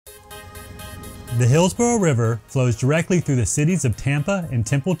The Hillsborough River flows directly through the cities of Tampa and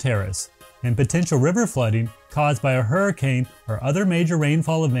Temple Terrace, and potential river flooding caused by a hurricane or other major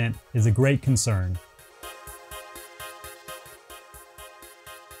rainfall event is a great concern.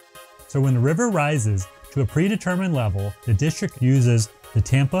 So when the river rises to a predetermined level, the district uses the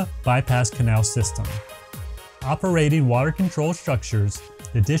Tampa Bypass Canal system. Operating water control structures,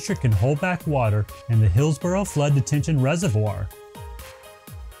 the district can hold back water in the Hillsborough Flood Detention Reservoir.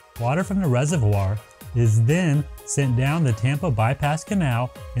 Water from the reservoir is then sent down the Tampa Bypass Canal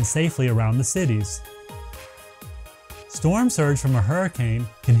and safely around the cities. Storm surge from a hurricane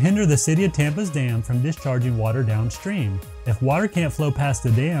can hinder the city of Tampa's dam from discharging water downstream. If water can't flow past the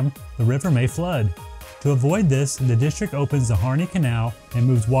dam, the river may flood. To avoid this, the district opens the Harney Canal and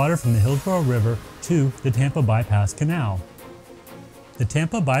moves water from the Hillsborough River to the Tampa Bypass Canal. The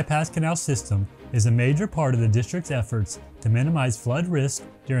Tampa Bypass Canal system is a major part of the district's efforts to minimize flood risk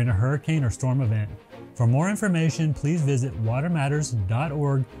during a hurricane or storm event. For more information, please visit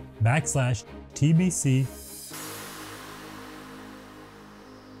watermatters.org/TBC